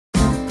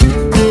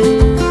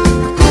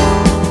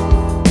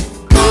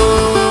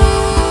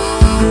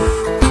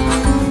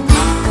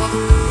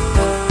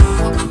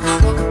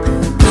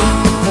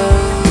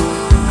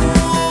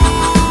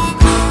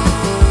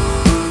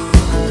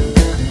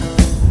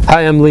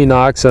Hi, I'm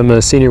Knox. I'm a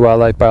senior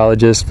wildlife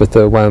biologist with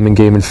the Wyoming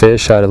Game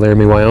Fish out of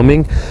Laramie,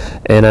 Wyoming,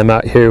 and I'm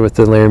out here with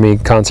the Laramie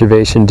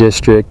Conservation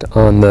District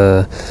on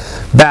the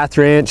Bath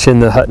Ranch in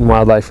the Hutton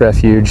Wildlife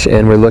Refuge,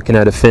 and we're looking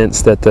at a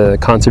fence that the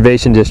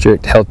Conservation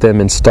District helped them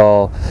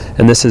install,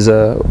 and this is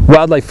a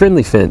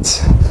wildlife-friendly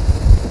fence.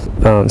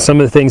 Some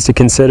of the things to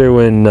consider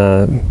when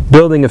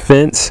building a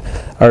fence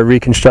or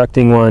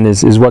reconstructing one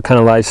is what kind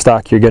of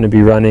livestock you're going to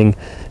be running,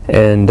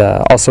 and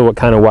also what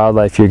kind of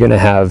wildlife you're going to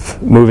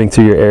have moving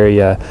through your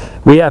area.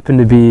 We happen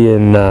to be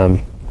in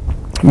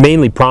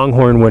mainly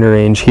pronghorn winter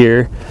range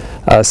here.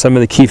 Some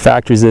of the key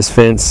factors of this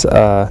fence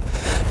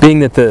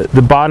being that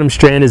the bottom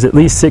strand is at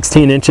least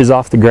 16 inches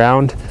off the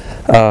ground,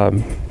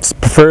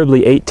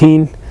 preferably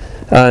 18.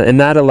 And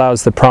that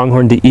allows the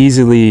pronghorn to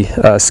easily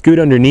scoot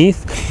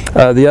underneath.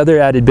 The other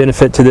added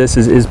benefit to this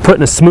is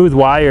putting a smooth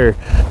wire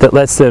that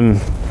lets them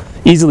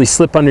easily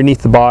slip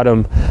underneath the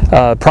bottom.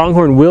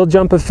 Pronghorn will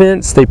jump a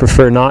fence, they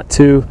prefer not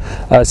to.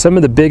 Some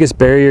of the biggest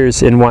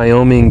barriers in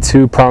Wyoming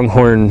to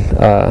pronghorn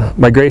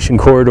migration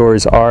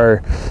corridors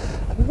are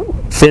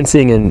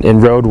fencing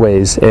and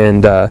roadways,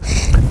 and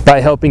by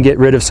helping get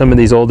rid of some of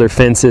these older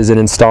fences and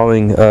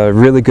installing a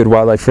really good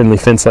wildlife friendly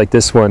fence like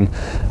this one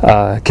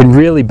can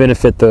really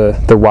benefit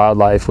the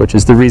wildlife, which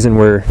is the reason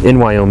we're in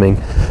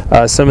Wyoming.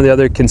 Some of the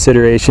other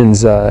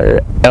considerations are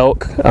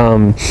elk.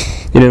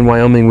 In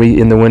Wyoming,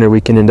 in the winter we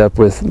can end up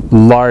with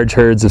large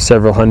herds of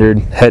several hundred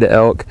head of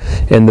elk,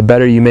 and the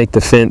better you make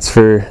the fence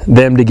for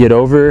them to get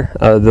over,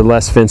 the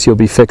less fence you'll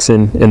be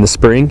fixing in the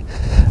spring.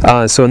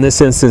 So in this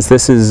instance,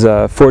 this is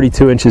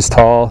 42 inches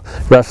tall,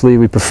 roughly.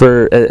 We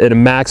prefer at a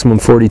maximum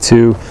 40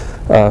 to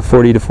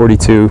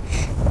 42,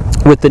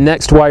 with the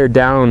next wire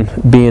down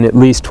being at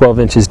least 12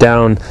 inches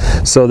down,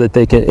 so that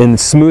they can, and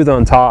smooth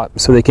on top,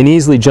 so they can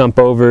easily jump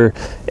over,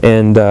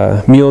 and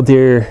mule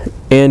deer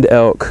and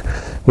elk,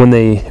 when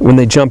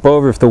they jump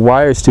over, if the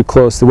wire is too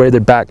close, the way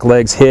their back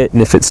legs hit,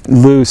 and if it's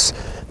loose,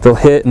 they'll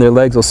hit and their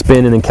legs will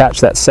spin and then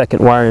catch that second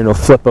wire and it'll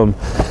flip them,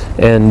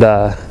 and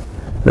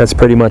that's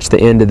pretty much the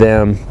end of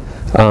them.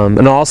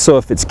 And also,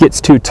 if it gets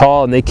too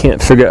tall and they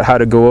can't figure out how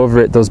to go over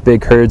it, those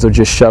big herds will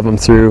just shove them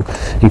through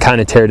and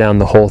kind of tear down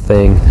the whole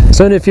thing.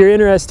 So, and if you're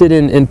interested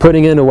in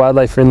putting in a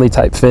wildlife friendly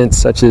type fence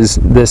such as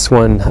this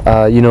one,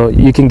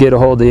 you can get a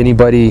hold of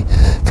anybody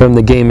from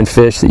the Game and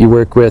Fish that you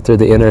work with, or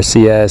the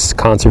NRCS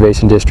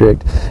Conservation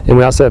District. And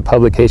we also have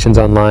publications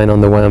online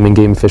on the Wyoming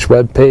Game and Fish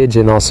webpage,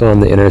 and also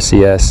on the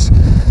NRCS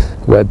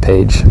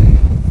webpage.